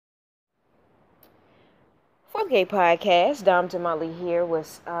Okay, podcast. Dom Tamale here.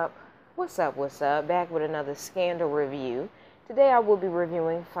 What's up? What's up? What's up? Back with another Scandal review. Today I will be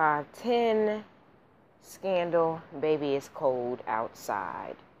reviewing 510 Scandal. Baby, it's cold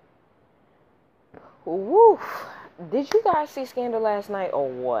outside. Woof. Did you guys see Scandal last night or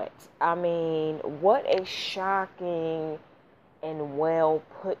what? I mean, what a shocking and well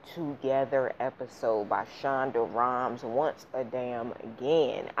put together episode by Shonda Rhimes once a damn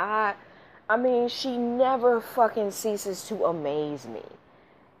again. I mean, she never fucking ceases to amaze me.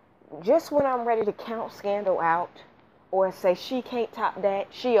 Just when I'm ready to count Scandal out or say she can't top that,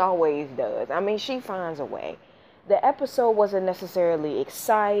 she always does. I mean, she finds a way. The episode wasn't necessarily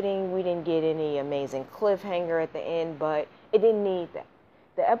exciting. We didn't get any amazing cliffhanger at the end, but it didn't need that.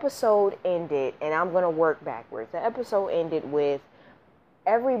 The episode ended, and I'm going to work backwards. The episode ended with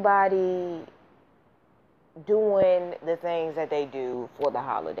everybody doing the things that they do for the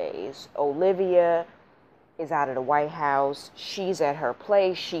holidays. Olivia is out of the White House. She's at her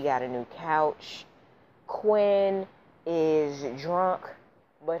place. She got a new couch. Quinn is drunk,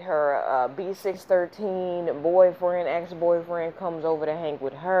 but her B613 boyfriend, ex-boyfriend, comes over to hang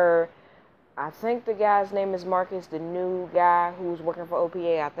with her. I think the guy's name is Marcus, the new guy who's working for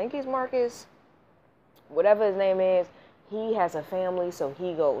OPA. I think he's Marcus. Whatever his name is, he has a family, so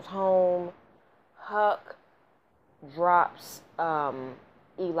he goes home. Huck drops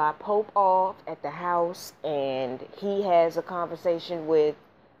Eli Pope off at the house, and he has a conversation with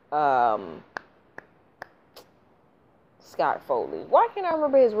Scott Foley. Why can't I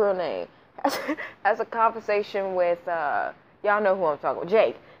remember his real name? Has a conversation with y'all know who I'm talking about.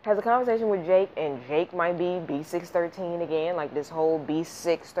 Jake has a conversation with Jake, and Jake might be B613 again. Like, this whole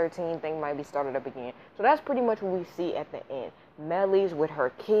B613 thing might be started up again. So that's pretty much what we see at the end. Mellie's with her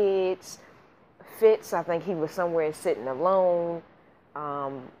kids. Fitz, I think he was somewhere sitting alone.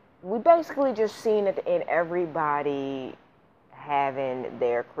 We basically just seen at the end everybody having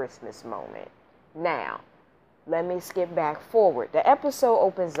their Christmas moment. Now, let me skip back forward. The episode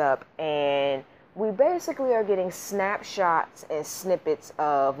opens up and we basically are getting snapshots and snippets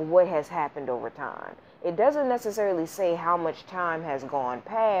of what has happened over time. It doesn't necessarily say how much time has gone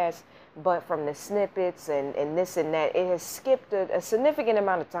past, but from the snippets and this and that, it has skipped a significant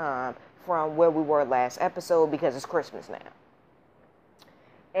amount of time from where we were last episode because it's Christmas now.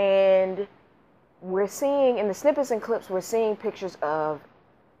 And we're seeing, in the snippets and clips, we're seeing pictures of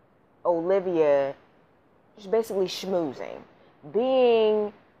Olivia just basically schmoozing.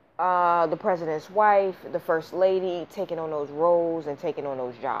 Being the president's wife, the first lady, taking on those roles and taking on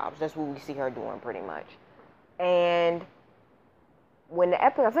those jobs. That's what we see her doing pretty much. And when I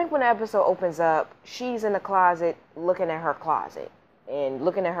think when the episode opens up, she's in the closet looking at her closet and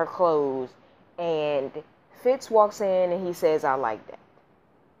looking at her clothes, and Fitz walks in and he says, "I like that."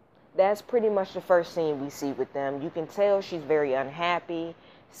 That's pretty much the first scene we see with them. You can tell she's very unhappy.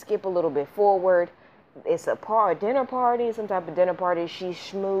 Skip a little bit forward. It's a dinner party, some type of dinner party. She's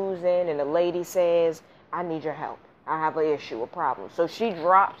schmoozing, and the lady says, "I need your help. I have an issue, a problem." So she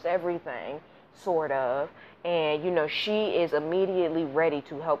drops everything, sort of, and, she is immediately ready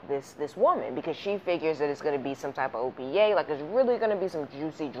to help this woman because she figures that it's going to be some type of OPA, like it's really going to be some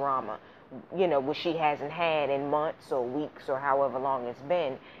juicy drama, which she hasn't had in months or weeks or however long it's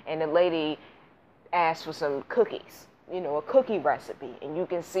been. And the lady asks for some cookies, a cookie recipe, and you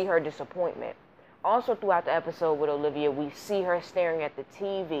can see her disappointment. Also throughout the episode with Olivia, we see her staring at the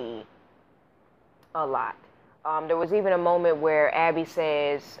TV a lot. There was even a moment where Abby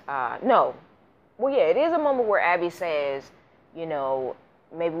says, it is a moment where Abby says,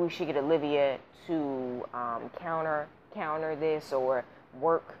 maybe we should get Olivia to counter this or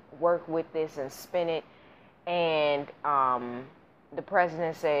work with this and spin it. And the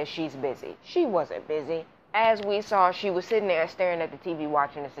president says she's busy. She wasn't busy. As we saw, she was sitting there staring at the TV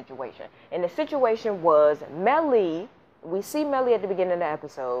watching the situation. And the situation was Mellie. We see Mellie at the beginning of the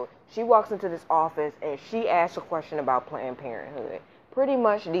episode. She walks into this office and she asks a question about Planned Parenthood. Pretty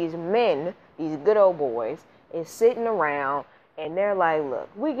much these men, these good old boys, is sitting around and they're like, "Look,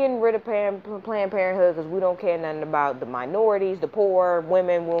 we getting rid of Planned Parenthood because we don't care nothing about the minorities, the poor,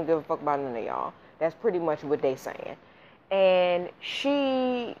 women. We don't give a fuck about none of y'all." That's pretty much what they saying. And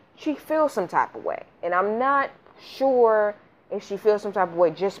she feels some type of way. And I'm not sure if she feels some type of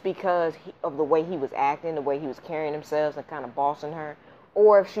way just because of the way he was acting, the way he was carrying himself and kind of bossing her,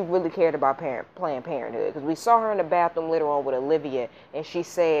 or if she really cared about Planned Parenthood. Because we saw her in the bathroom later on with Olivia, and she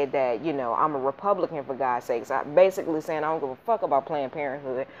said that, "I'm a Republican, for God's sakes." Basically saying, "I don't give a fuck about Planned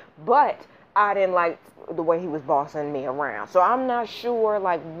Parenthood, but I didn't like the way he was bossing me around." So I'm not sure,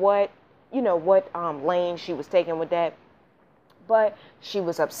 what lane she was taking with that. But she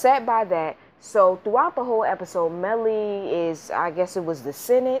was upset by that. So throughout the whole episode, Melly is, I guess it was the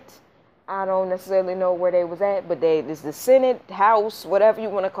Senate. I don't necessarily know where they was at, but it's the Senate, House, whatever you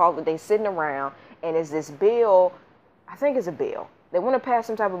want to call it. They sitting around, and it's this bill. I think it's a bill. They want to pass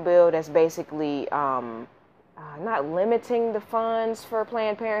some type of bill that's basically not limiting the funds for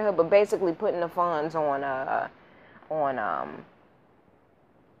Planned Parenthood, but basically putting the funds on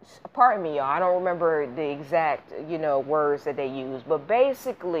pardon me, y'all. I don't remember the exact, words that they use, but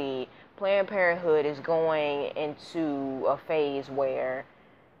basically Planned Parenthood is going into a phase where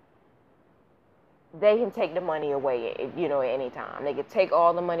they can take the money away, at any time. They can take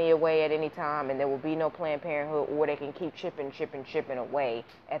all the money away at any time, and there will be no Planned Parenthood, or they can keep shipping away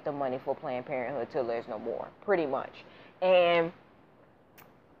at the money for Planned Parenthood till there's no more, pretty much. And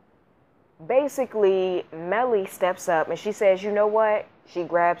basically, Melly steps up and she says, you know what? She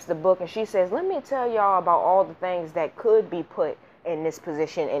grabs the book and she says, let me tell y'all about all the things that could be put in this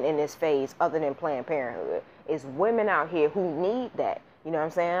position and in this phase other than Planned Parenthood. It's women out here who need that. You know what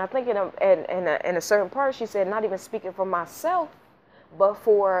I'm saying? I think in a certain part, she said, not even speaking for myself, but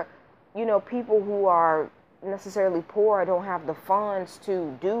for, people who are necessarily poor or don't have the funds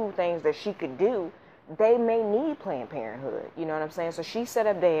to do things that she could do, they may need Planned Parenthood. You know what I'm saying? So she sat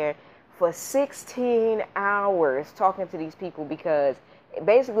up there for 16 hours talking to these people because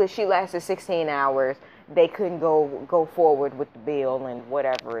basically she lasted 16 hours. They couldn't go forward with the bill and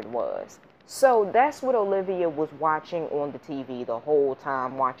whatever it was. So that's what Olivia was watching on the TV the whole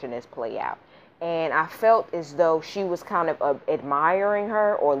time, watching this play out. And I felt as though she was kind of admiring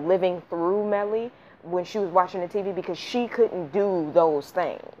her or living through Melly when she was watching the TV, because she couldn't do those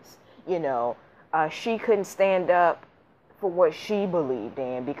things. She couldn't stand up for what she believed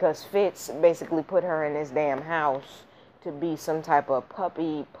in because Fitz basically put her in this damn house to be some type of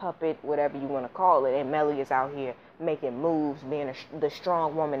puppet, whatever you want to call it. And Melly is out here making moves, being the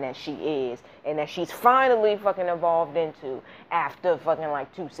strong woman that she is, and that she's finally fucking evolved into after fucking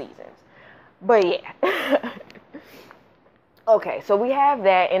like 2 seasons. But yeah. Okay, so we have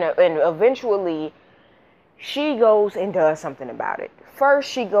that, and eventually she goes and does something about it. First,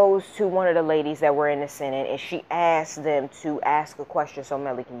 she goes to one of the ladies that were in the Senate, and she asks them to ask a question so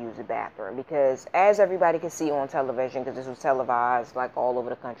Melly can use the bathroom. Because as everybody can see on television, because this was televised like all over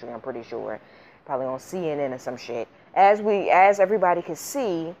the country, I'm pretty sure, probably on CNN or some shit. As everybody could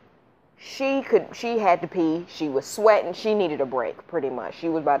see, she had to pee. She was sweating. She needed a break, pretty much. She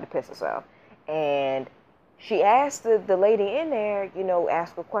was about to piss herself, and she asked the lady in there,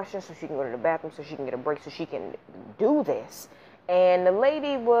 ask a question so she can go to the bathroom, so she can get a break, so she can do this. And the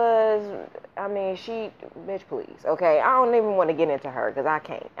lady was, bitch, please, okay? I don't even want to get into her because I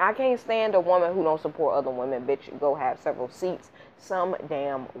can't. I can't stand a woman who don't support other women. Bitch, go have several seats some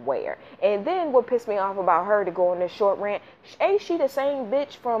damn where. And then what pissed me off about her to go on this short rant, ain't she the same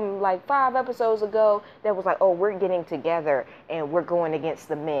bitch from like 5 episodes ago that was like, oh, we're getting together and we're going against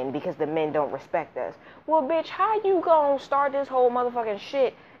the men because the men don't respect us? Well, bitch, how you gonna start this whole motherfucking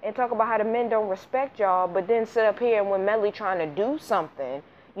shit and talk about how the men don't respect y'all, but then sit up here and when Melly trying to do something,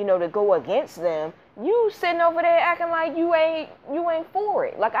 to go against them, you sitting over there acting like you ain't for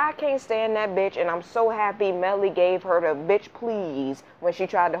it. Like, I can't stand that bitch, and I'm so happy Melly gave her the bitch please when she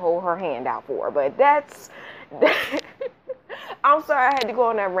tried to hold her hand out for her. But that's I'm sorry I had to go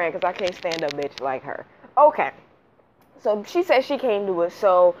on that rant because I can't stand a bitch like her. Okay. So she says she can't do it.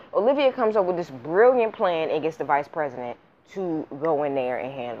 So Olivia comes up with this brilliant plan and gets the vice president to go in there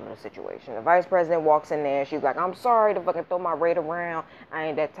and handle the situation. The vice president walks in there. She's like, I'm sorry to fucking throw my weight around. I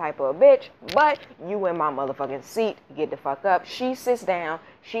ain't that type of a bitch, but you in my motherfucking seat. Get the fuck up. She sits down.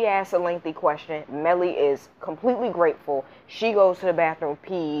 She asks a lengthy question. Melly is completely grateful. She goes to the bathroom,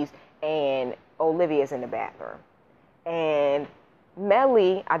 pees, and Olivia's in the bathroom. And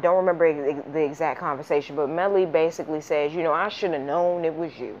Melly, I don't remember the exact conversation, but Melly basically says, I should have known it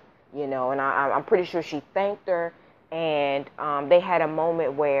was you, and I'm pretty sure she thanked her. And they had a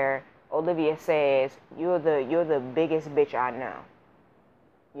moment where Olivia says, you're the biggest bitch I know.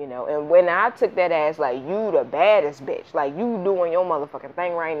 And when I took that as like, you the baddest bitch, like you doing your motherfucking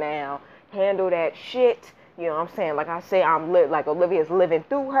thing right now, handle that shit. You know what I'm saying? Like I say, like Olivia's living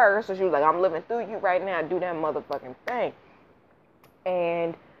through her. So she was like, I'm living through you right now. Do that motherfucking thing.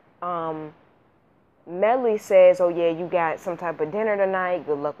 And Melly says, oh yeah, you got some type of dinner tonight.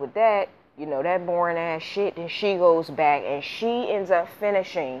 Good luck with that. That boring ass shit. Then she goes back and she ends up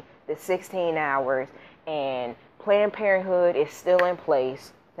finishing the 16 hours. And Planned Parenthood is still in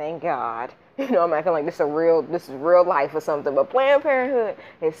place. Thank God. I'm acting like this is real life or something. But Planned Parenthood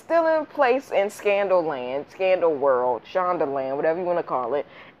is still in place in Scandal Land, Scandal World, Shondaland, whatever you want to call it.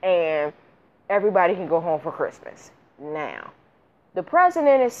 And everybody can go home for Christmas. Now, The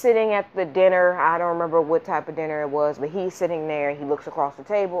president is sitting at the dinner. I don't remember what type of dinner it was, but he's sitting there. He looks across the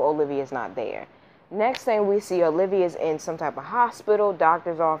table. Olivia's not there. Next thing we see, Olivia's in some type of hospital,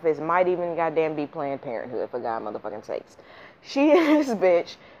 doctor's office, might even goddamn be Planned Parenthood, for God motherfucking sakes. She is this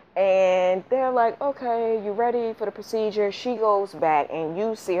bitch, and they're like, okay, you ready for the procedure? She goes back, and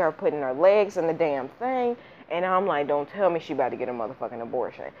you see her putting her legs in the damn thing, and I'm like, don't tell me she about to get a motherfucking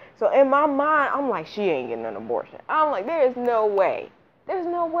abortion. So in my mind, I'm like, she ain't getting an abortion. I'm like, there is no way. There's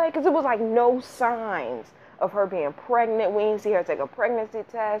no way, because it was like no signs of her being pregnant. We didn't see her take a pregnancy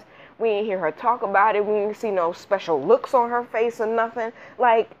test. We didn't hear her talk about it. We didn't see no special looks on her face or nothing.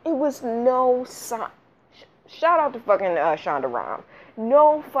 Like, it was no sign. Shout out to fucking Shonda Rhimes.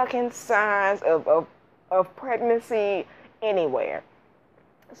 No fucking signs of pregnancy anywhere.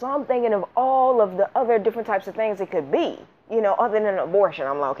 So I'm thinking of all of the other different types of things it could be, you know, other than an abortion.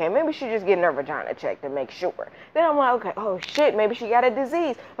 I'm like, okay, maybe she just getting her vagina checked to make sure. Then I'm like, okay, oh shit, maybe she got a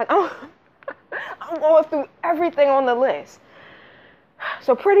disease. Like, I'm going through everything on the list.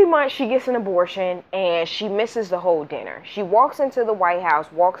 So pretty much she gets an abortion and she misses the whole dinner. She walks into the White House,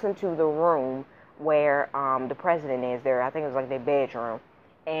 walks into the room where the president is there. I think it was like their bedroom.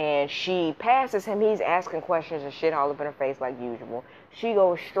 And she passes him. He's asking questions and shit all up in her face like usual. She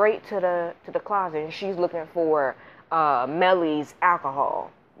goes straight to the closet and she's looking for Melly's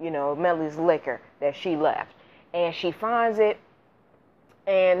alcohol, you know, Melly's liquor that she left. And she finds it.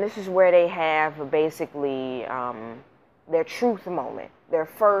 And this is where they have basically their truth moment. Their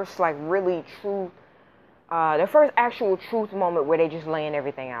first like really truth, their first actual truth moment where they just laying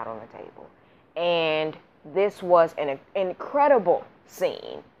everything out on the table. And this was an incredible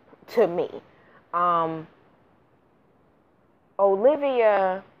scene to me.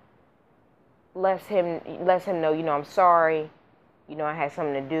 Olivia lets him know, you know, I'm sorry, you know, I had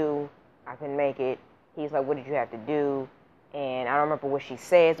something to do, I couldn't make it. He's like, what did you have to do? And I don't remember what she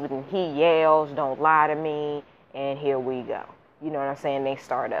says, but then he yells, don't lie to me, and here we go. You know what I'm saying? They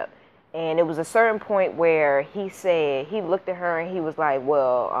start up. And it was a certain point where he said, he looked at her and he was like,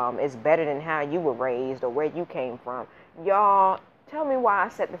 well, it's better than how you were raised or where you came from. Y'all, tell me why I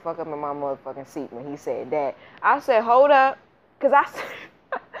sat the fuck up in my motherfucking seat when he said that. I said, hold up. Because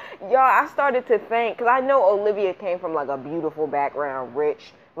I started to think, because I know Olivia came from like a beautiful background,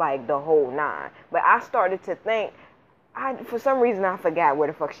 rich, like the whole nine. But I started to think, for some reason I forgot where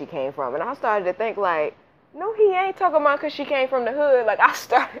the fuck she came from. And I started to think like, no, he ain't talking about because she came from the hood. Like I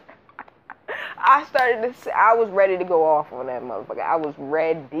was ready to go off on that motherfucker. I was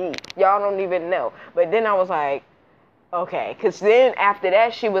ready. Y'all don't even know. But then I was like, okay. Because then after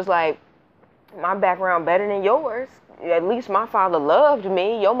that, she was like, my background better than yours. At least my father loved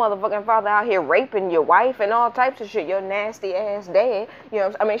me. Your motherfucking father out here raping your wife and all types of shit. Your nasty ass dad. You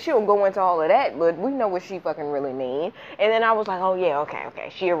know, I mean, she'll go into all of that, but we know what she fucking really mean. And then I was like, oh yeah, okay.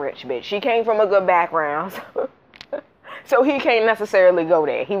 She a rich bitch. She came from a good background. So he can't necessarily go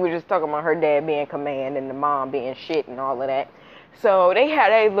there. He was just talking about her dad being command and the mom being shit and all of that. So they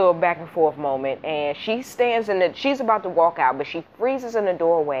had a little back and forth moment, and she stands she's about to walk out, but she freezes in the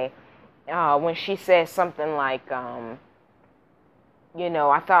doorway when she says something like, you know,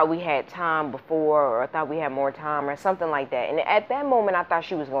 I thought we had time before, or I thought we had more time, or something like that. And at that moment, I thought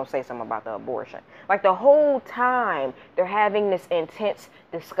she was going to say something about the abortion. Like the whole time they're having this intense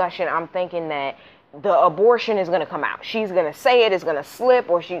discussion, I'm thinking that the abortion is going to come out. She's going to say it, it's going to slip,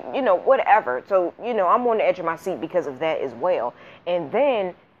 or she, you know, whatever. So, you know, I'm on the edge of my seat because of that as well. And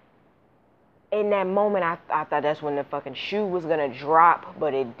then in that moment, I thought that's when the fucking shoe was going to drop,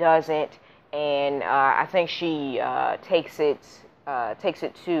 but it doesn't. And I think she takes it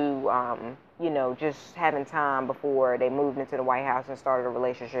to, you know, just having time before they moved into the White House and started a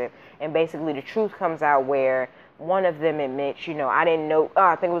relationship. And basically the truth comes out where one of them admits, you know, I didn't know,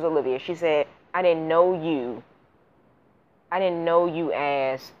 I think it was Olivia. She said, I didn't know you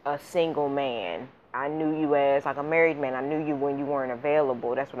as a single man. I knew you as like a married man. I knew you when you weren't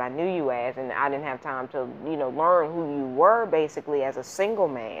available. That's what I knew you as. And I didn't have time to, you know, learn who you were basically as a single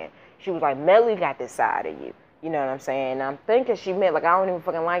man. She was like, Melly got this side of you. You know what I'm saying? And I'm thinking she meant like, I don't even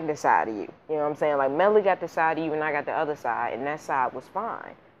fucking like this side of you. You know what I'm saying? Like Melly got this side of you and I got the other side. And that side was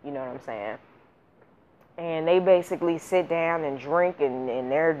fine. You know what I'm saying? And they basically sit down and drink, and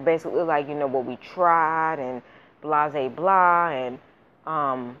they're basically like, you know, what we tried, and blah, blah, blah. And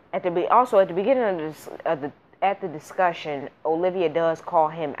at the beginning of the discussion, Olivia does call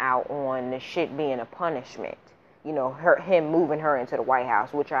him out on the shit being a punishment. You know, him moving her into the White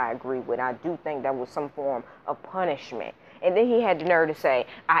House, which I agree with. I do think that was some form of punishment. And then he had the nerve to say,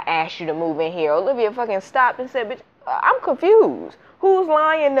 I asked you to move in here. Olivia fucking stopped and said, bitch, I'm confused. Who's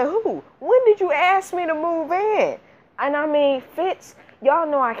lying to who? When did you ask me to move in? And I mean, Fitz, y'all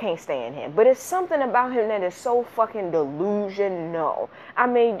know I can't stand him, but it's something about him that is so fucking delusional. I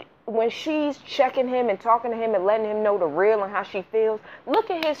mean, when she's checking him and talking to him and letting him know the real and how she feels, look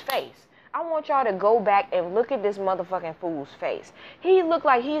at his face. I want y'all to go back and look at this motherfucking fool's face. He looked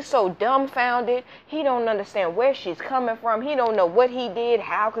like he's so dumbfounded. He don't understand where she's coming from. He don't know what he did.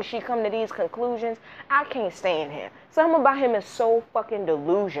 How could she come to these conclusions? I can't stand him. Something about him is so fucking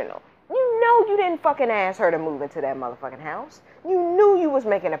delusional. You know you didn't fucking ask her to move into that motherfucking house. You knew you was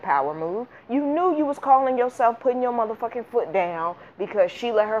making a power move. You knew you was calling yourself, putting your motherfucking foot down because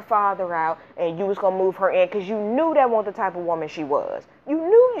she let her father out and you was going to move her in because you knew that wasn't the type of woman she was. You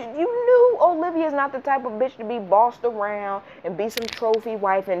knew Olivia's not the type of bitch to be bossed around and be some trophy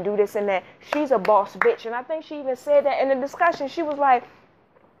wife and do this and that. She's a boss bitch. And I think she even said that in the discussion. She was like,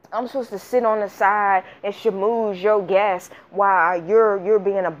 I'm supposed to sit on the side and schmooze your guests while you're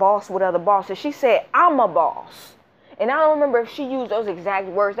being a boss with other bosses. She said, I'm a boss. And I don't remember if she used those exact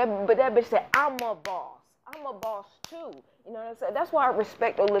words, but that bitch said, I'm a boss. I'm a boss too. You know what I'm saying? That's why I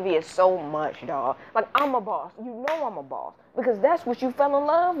respect Olivia so much, dog. Like, I'm a boss. You know I'm a boss. Because that's what you fell in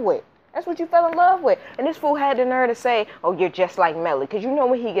love with. That's what you fell in love with. And this fool had the nerve to say, oh, you're just like Melly. Because you know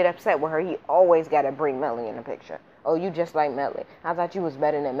when he get upset with her, he always got to bring Melly in the picture. Oh, you just like Melly. I thought you was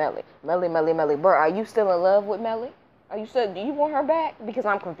better than Melly. Melly. Bro, are you still in love with Melly? Do you want her back? Because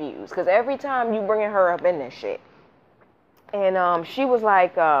I'm confused. Because every time you bringing her up in this shit. And she was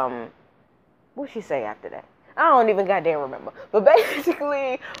like, what'd she say after that? I don't even goddamn remember. But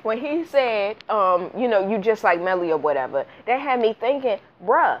basically, when he said, you just like Melly or whatever, that had me thinking,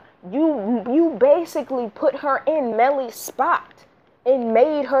 bruh, you basically put her in Melly's spot and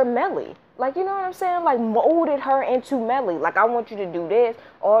made her Melly. Like, you know what I'm saying? Like, molded her into Melly. Like, I want you to do this,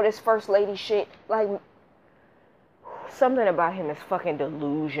 all this first lady shit. Like, something about him is fucking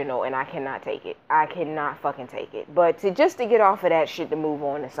delusional, and I cannot take it. I cannot fucking take it. But just to get off of that shit to move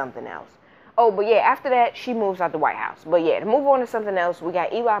on to something else. Oh, but yeah, after that, she moves out the White House. But yeah, to move on to something else, we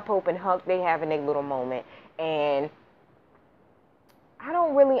got Eli Pope and Huck. They having their little moment. And I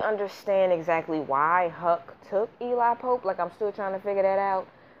don't really understand exactly why Huck took Eli Pope. Like, I'm still trying to figure that out.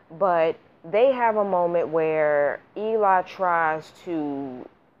 But they have a moment where Eli tries to,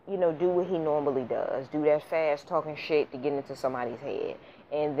 do what he normally does. Do that fast talking shit to get into somebody's head.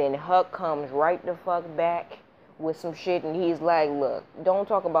 And then Huck comes right the fuck back with some shit, and he's like, look, don't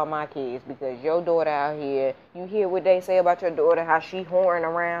talk about my kids because your daughter out here, you hear what they say about your daughter, how she whoring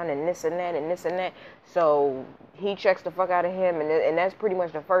around and this and that and this and that. So he checks the fuck out of him, and that's pretty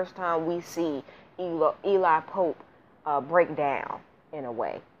much the first time we see Eli Pope break down in a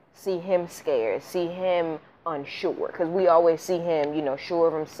way. See him scared, see him unsure, because we always see him, sure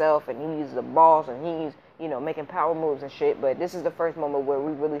of himself, and he's the boss, and he's, making power moves and shit. But this is the first moment where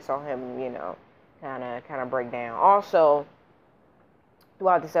we really saw him, kind of break down. Also,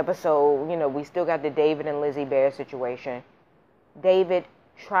 throughout this episode, we still got the David and Lizzie Bear situation. David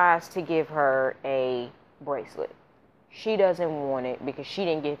tries to give her a bracelet. She doesn't want it because she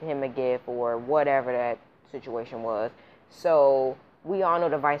didn't give him a gift or whatever that situation was. So we all know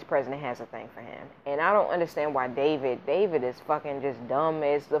the vice president has a thing for him. And I don't understand why David is fucking just dumb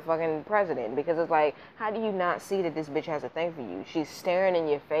as the fucking president. Because it's like, how do you not see that this bitch has a thing for you? She's staring in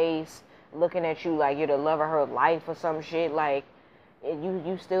your face, looking at you like you're the love of her life or some shit. Like,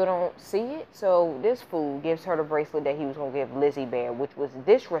 you still don't see it? So this fool gives her the bracelet that he was going to give Lizzie Bear, which was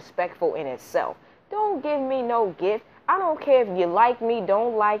disrespectful in itself. Don't give me no gift. I don't care if you like me,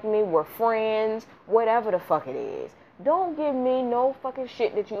 don't like me, we're friends, whatever the fuck it is. Don't give me no fucking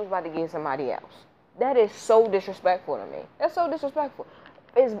shit that you was about to give somebody else. That is so disrespectful to me. That's so disrespectful.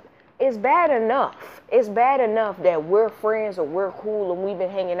 It's bad enough. It's bad enough that we're friends or we're cool and we've been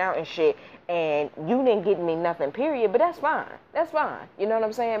hanging out and shit, and you didn't get me nothing, period. But that's fine. That's fine. You know what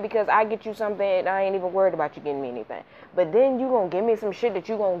I'm saying? Because I get you something and I ain't even worried about you getting me anything. But then you gonna give me some shit that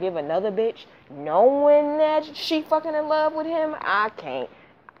you gonna give another bitch knowing that she fucking in love with him? I can't.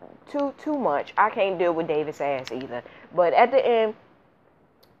 Too much. I can't deal with David's ass either. But at the end,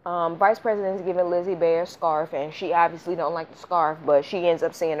 Vice President is giving Lizzie Bear a scarf, and she obviously don't like the scarf, but she ends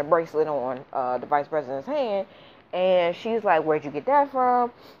up seeing a bracelet on the Vice President's hand, and she's like, where'd you get that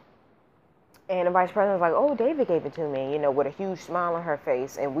from? And the Vice President's like, oh, David gave it to me, with a huge smile on her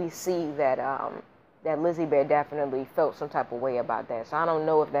face, and we see that that Lizzie Bear definitely felt some type of way about that. So I don't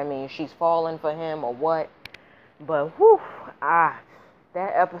know if that means she's falling for him or what, but whew,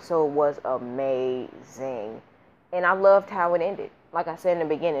 that episode was amazing. And I loved how it ended. Like I said in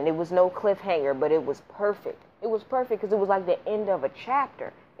the beginning, it was no cliffhanger, but it was perfect. It was perfect because it was like the end of a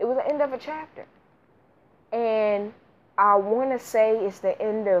chapter. It was the end of a chapter. And I want to say it's the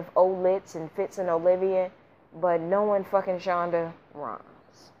end of Olitz and Fitz and Olivia. but knowing fucking Shonda Rhimes.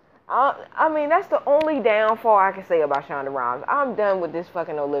 I mean, that's the only downfall I can say about Shonda Rhimes. I'm done with this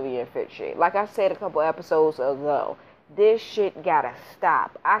fucking Olivia and Fitz shit. Like I said a couple episodes ago, this shit gotta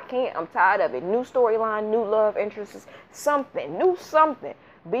stop. I can't, I'm tired of it. New storyline, new love interests, something, new something.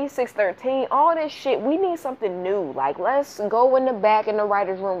 B613, all this shit, we need something new. Like, let's go in the back in the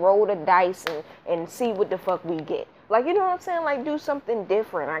writer's room, roll the dice, and see what the fuck we get. Like, you know what I'm saying? Like, do something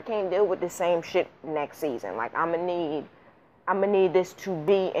different. I can't deal with the same shit next season. Like, I'm gonna need this to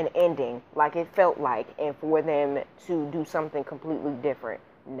be an ending, like it felt like, and for them to do something completely different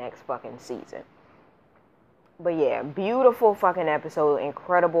next fucking season. But yeah, beautiful fucking episode,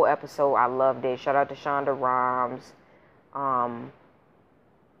 incredible episode. I loved it. Shout out to Shonda Rhimes.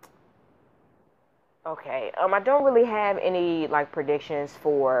 Okay, I don't really have any like predictions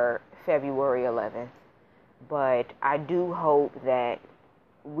for February 11th, but I do hope that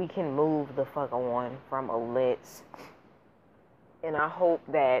we can move the fuck on from Olitz. And I hope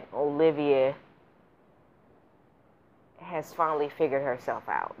that Olivia has finally figured herself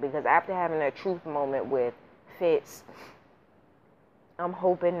out. Because after having a truth moment with Fitz, I'm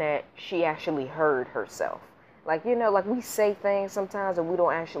hoping that she actually heard herself. Like, you know, like we say things sometimes and we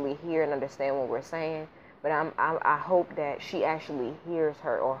don't actually hear and understand what we're saying. But I hope that she actually hears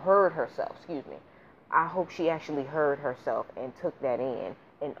her, or heard herself, excuse me. I hope she actually heard herself and took that in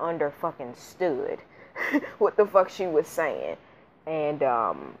and under fucking stood what the fuck she was saying. And,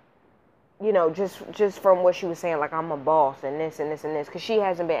 you know, just from what she was saying, like, I'm a boss and this and this and this, because she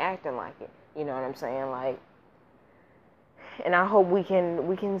hasn't been acting like it. You know what I'm saying? Like, and I hope we can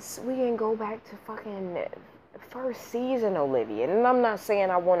go back to fucking first season Olivia. And I'm not saying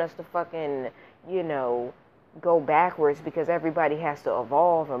I want us to fucking, you know, go backwards, because everybody has to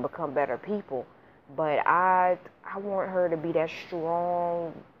evolve and become better people. But I want her to be that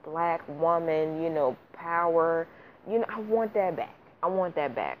strong black woman, you know, power. You know, I want that back. I want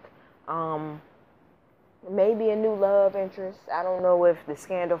that back. Maybe a new love interest. I don't know if the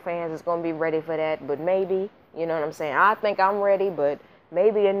Scandal fans is going to be ready for that, but maybe. You know what I'm saying? I think I'm ready, but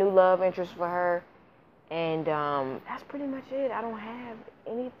maybe a new love interest for her. And that's pretty much it. I don't have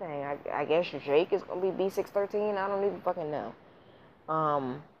anything. I guess Jake is going to be B613. I don't even fucking know.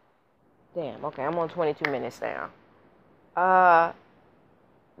 Damn. Okay, I'm on 22 minutes now.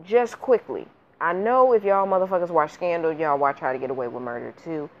 Just quickly. I know if y'all motherfuckers watch Scandal, y'all watch How to Get Away with Murder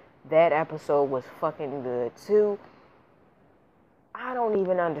too. That episode was fucking good too. I don't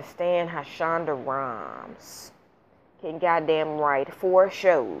even understand how Shonda Rhimes can goddamn write 4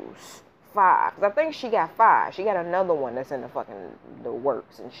 shows. 5. 'Cause I think she got 5. She got another one that's in the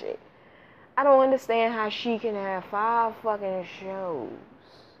works and shit. I don't understand how she can have 5 fucking shows.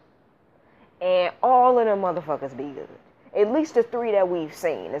 And all of them motherfuckers be good. At least the 3 that we've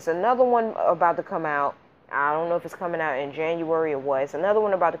seen. There's another one about to come out. I don't know if it's coming out in January or what. It's another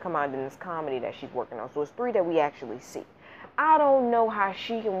one about to come out in this comedy that she's working on. So it's 3 that we actually see. I don't know how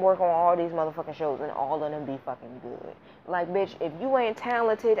she can work on all these motherfucking shows and all of them be fucking good. Like, bitch, if you ain't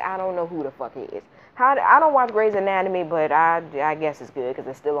talented, I don't know who the fuck is. I don't watch Grey's Anatomy, but I guess it's good because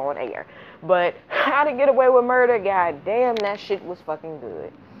it's still on air. But How to Get Away with Murder, god damn, that shit was fucking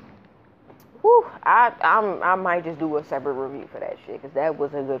good. Whew, I might just do a separate review for that shit, because that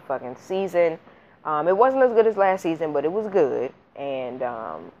was a good fucking season. It wasn't as good as last season, but it was good, and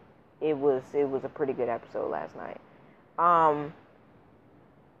it was a pretty good episode last night. I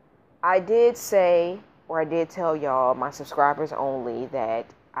did say, or I did tell y'all, my subscribers only, that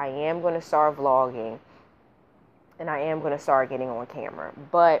I am going to start vlogging, and I am going to start getting on camera,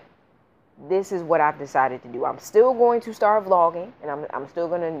 but this is what I've decided to do. I'm still going to start vlogging, and I'm still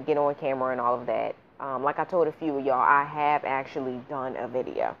going to get on camera and all of that. Like I told a few of y'all, I have actually done a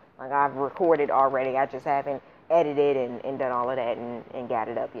video. Like, I've recorded already. I just haven't edited and done all of that and got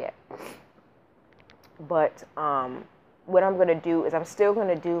it up yet. But what I'm going to do is I'm still going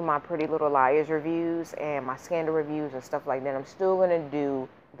to do my Pretty Little Liars reviews and my Scandal reviews and stuff like that. I'm still going to do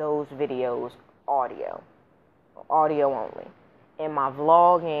those videos audio only. In my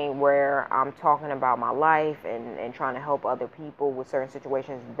vlogging, where I'm talking about my life and trying to help other people with certain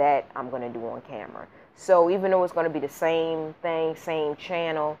situations, that I'm going to do on camera. So even though it's going to be the same thing, same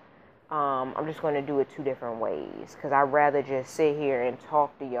channel, I'm just going to do it 2 different ways. Because I'd rather just sit here and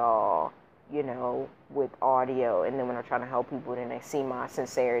talk to y'all, you know, with audio. And then when I'm trying to help people, then they see my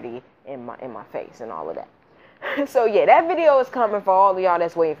sincerity in my face and all of that. So yeah, that video is coming for all of y'all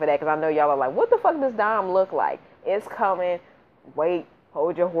that's waiting for that. Because I know y'all are like, what the fuck does Dom look like? It's coming. Wait,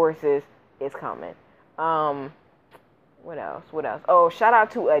 hold your horses. It's coming. What else? Oh, shout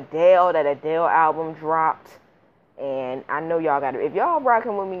out to Adele. That Adele album dropped. And I know y'all gotta, if y'all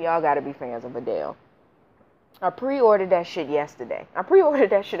rocking with me, y'all gotta be fans of Adele. I pre-ordered that shit yesterday. I pre-ordered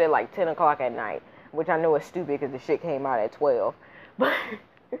that shit at like 10 o'clock at night, which I know is stupid because the shit came out at 12. But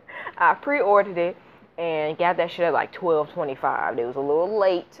I pre-ordered it and got that shit at like 12:25. It was a little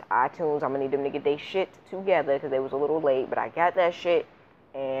late. iTunes, I'm gonna need them to get their shit together because it was a little late. But I got that shit,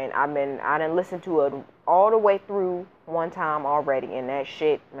 and I didn't listen to it all the way through one time already. And that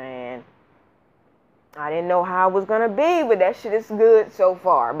shit, man, I didn't know how it was gonna be, but that shit is good so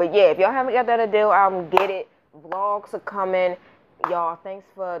far. But yeah, if y'all haven't got that Adele album, get it. Vlogs are coming. Y'all, thanks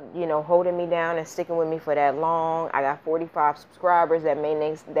for, holding me down and sticking with me for that long. I got 45 subscribers. That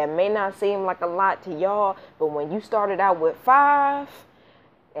may not seem like a lot to y'all, but when you started out with 5,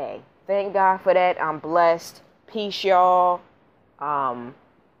 hey, thank God for that. I'm blessed. Peace, y'all.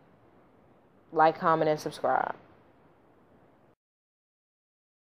 Like, comment, and subscribe.